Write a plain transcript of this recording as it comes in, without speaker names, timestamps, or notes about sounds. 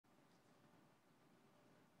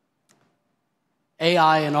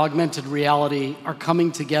AI and augmented reality are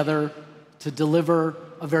coming together to deliver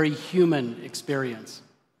a very human experience.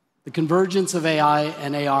 The convergence of AI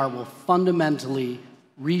and AR will fundamentally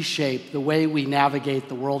reshape the way we navigate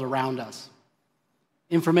the world around us.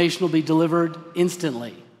 Information will be delivered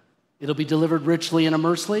instantly. It'll be delivered richly and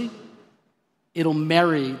immersively. It'll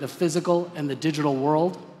marry the physical and the digital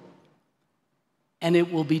world. And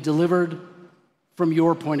it will be delivered from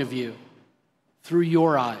your point of view, through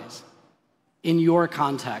your eyes, in your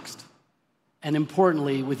context, and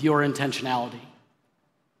importantly, with your intentionality.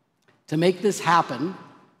 To make this happen,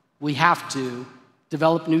 we have to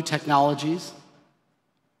develop new technologies,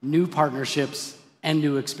 new partnerships, and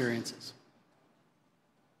new experiences.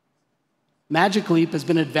 Magic Leap has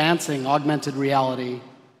been advancing augmented reality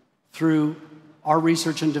through our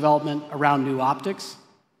research and development around new optics,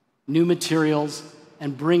 new materials,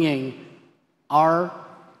 and bringing our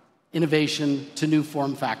innovation to new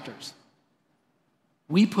form factors.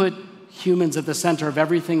 We put humans at the center of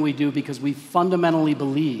everything we do because we fundamentally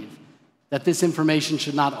believe that this information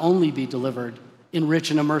should not only be delivered in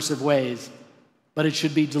rich and immersive ways, but it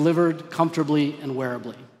should be delivered comfortably and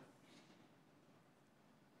wearably.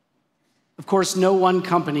 Of course, no one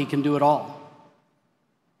company can do it all.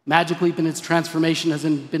 Magic Leap in its transformation has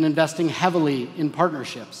been investing heavily in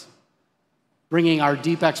partnerships, bringing our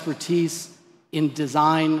deep expertise in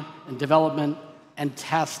design and development and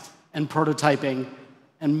test and prototyping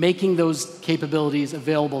and making those capabilities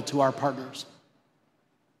available to our partners.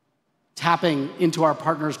 Tapping into our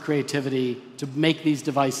partners' creativity to make these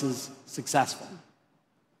devices successful.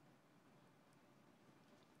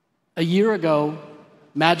 A year ago,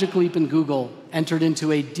 Magic Leap and Google entered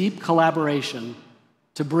into a deep collaboration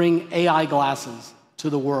to bring AI glasses to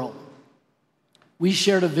the world. We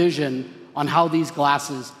shared a vision on how these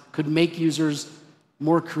glasses could make users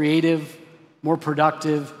more creative, more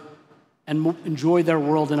productive, and enjoy their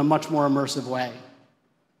world in a much more immersive way.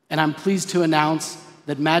 And I'm pleased to announce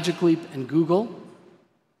that Magic Leap and Google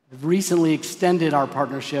have recently extended our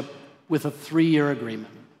partnership with a 3-year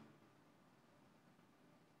agreement.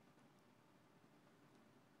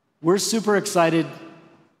 We're super excited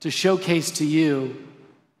to showcase to you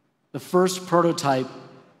the first prototype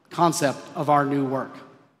concept of our new work.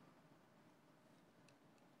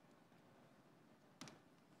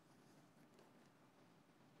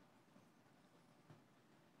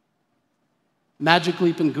 Magic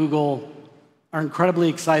Leap and Google are incredibly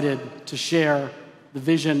excited to share the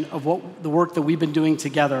vision of the work that we've been doing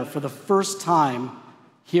together for the first time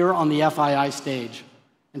here on the FII stage,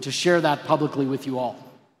 and to share that publicly with you all.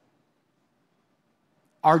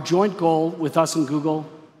 Our joint goal with us and Google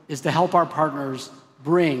is to help our partners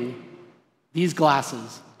bring these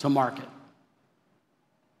glasses to market.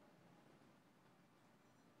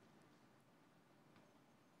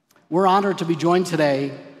 We're honored to be joined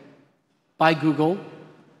today by Google,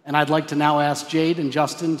 and I'd like to now ask Jade and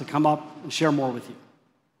Justin to come up and share more with you.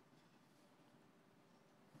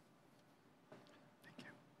 Thank you.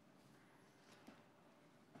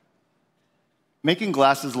 Making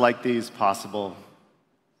glasses like these possible,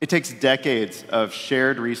 it takes decades of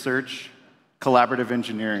shared research, collaborative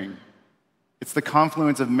engineering. It's the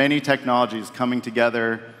confluence of many technologies coming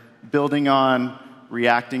together, building on,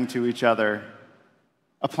 reacting to each other,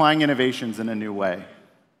 applying innovations in a new way.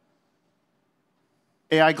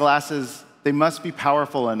 AI glasses, they must be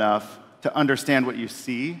powerful enough to understand what you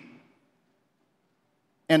see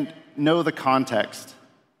and know the context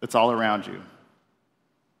that's all around you.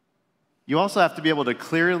 You also have to be able to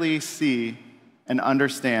clearly see and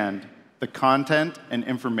understand the content and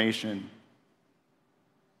information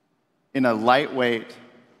in a lightweight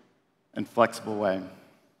and flexible way.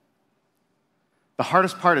 The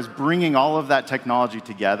hardest part is bringing all of that technology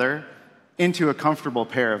together into a comfortable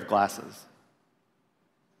pair of glasses.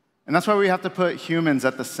 And that's why we have to put humans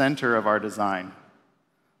at the center of our design.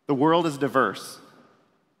 The world is diverse,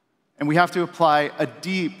 and we have to apply a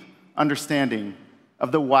deep understanding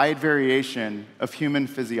of the wide variation of human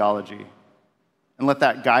physiology and let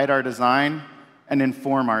that guide our design and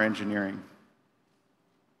inform our engineering.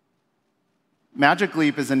 Magic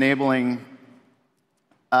Leap is enabling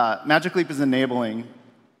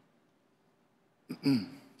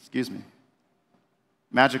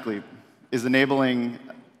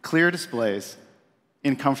clear displays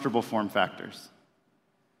in comfortable form factors.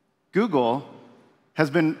 Google has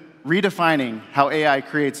been redefining how AI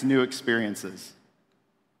creates new experiences.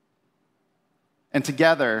 And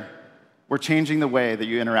together, we're changing the way that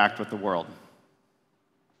you interact with the world.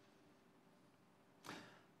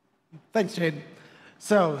 Thanks, Jade.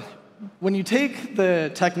 So, when you take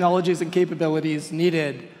the technologies and capabilities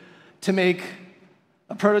needed to make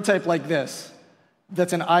a prototype like this,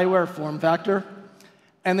 that's an eyewear form factor,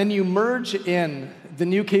 and then you merge in the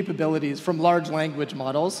new capabilities from large language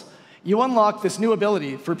models, you unlock this new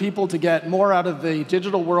ability for people to get more out of the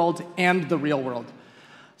digital world and the real world.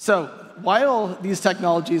 So while these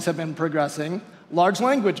technologies have been progressing, large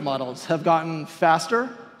language models have gotten faster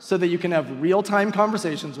so that you can have real-time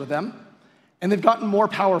conversations with them, and they've gotten more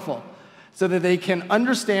powerful so that they can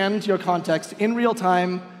understand your context in real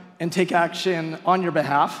time and take action on your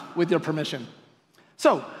behalf with your permission.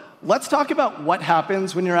 So let's talk about what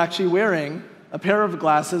happens when you're actually wearing a pair of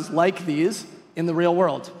glasses like these in the real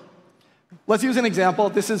world. Let's use an example.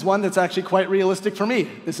 This is one that's actually quite realistic for me.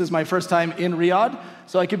 This is my first time in Riyadh,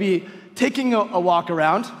 so I could be taking a walk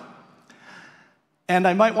around, and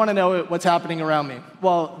I might want to know what's happening around me.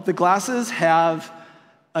 Well, the glasses have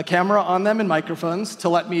a camera on them and microphones to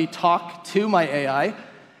let me talk to my AI,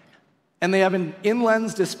 and they have an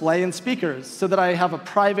in-lens display and speakers so that I have a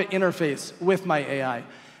private interface with my AI.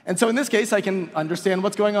 And so in this case, I can understand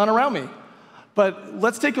what's going on around me. But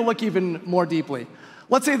let's take a look even more deeply.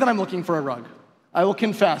 Let's say that I'm looking for a rug. I will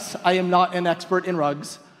confess, I am not an expert in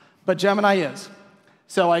rugs, but Gemini is.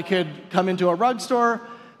 So I could come into a rug store,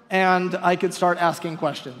 and I could start asking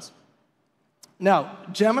questions. Now,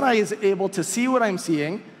 Gemini is able to see what I'm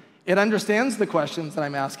seeing, it understands the questions that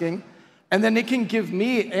I'm asking, and then it can give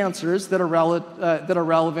me answers that are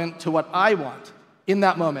relevant to what I want in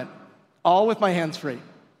that moment, all with my hands free.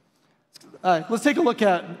 Let's take a look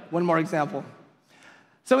at one more example.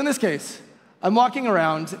 So in this case, I'm walking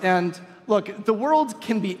around, and look, the world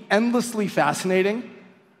can be endlessly fascinating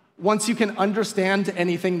once you can understand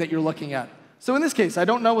anything that you're looking at. So in this case, I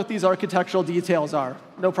don't know what these architectural details are.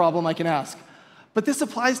 No problem, I can ask. But this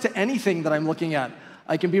applies to anything that I'm looking at.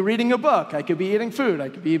 I can be reading a book, I could be eating food, I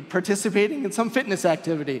could be participating in some fitness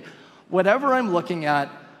activity. Whatever I'm looking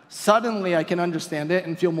at, suddenly I can understand it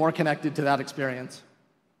and feel more connected to that experience.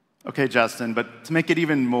 Okay, Justin, but to make it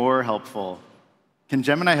even more helpful, can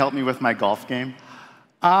Gemini help me with my golf game?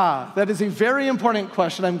 That is a very important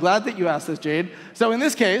question. I'm glad that you asked this, Jade. So in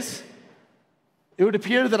this case, it would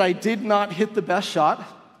appear that I did not hit the best shot.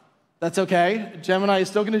 That's okay. Gemini is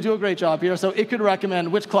still going to do a great job here, so it could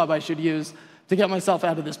recommend which club I should use to get myself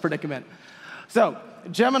out of this predicament. So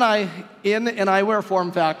Gemini, in an eyewear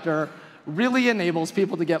form factor, really enables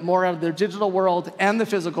people to get more out of their digital world and the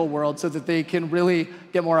physical world so that they can really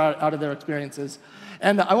get more out of their experiences.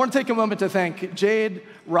 And I want to take a moment to thank Jade,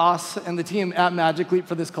 Ross, and the team at Magic Leap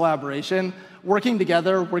for this collaboration. Working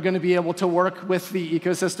together, we're going to be able to work with the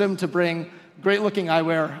ecosystem to bring great-looking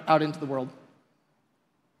eyewear out into the world.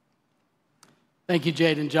 Thank you,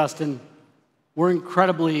 Jade and Justin. We're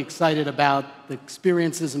incredibly excited about the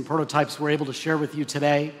experiences and prototypes we're able to share with you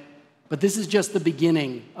today, but this is just the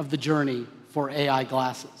beginning of the journey for AI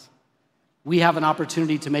glasses. We have an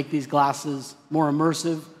opportunity to make these glasses more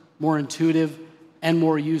immersive, more intuitive, and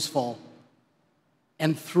more useful.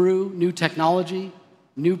 And through new technology,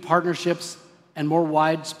 new partnerships, and more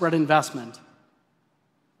widespread investment,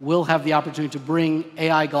 we'll have the opportunity to bring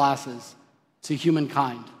AI glasses to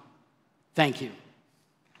humankind. Thank you.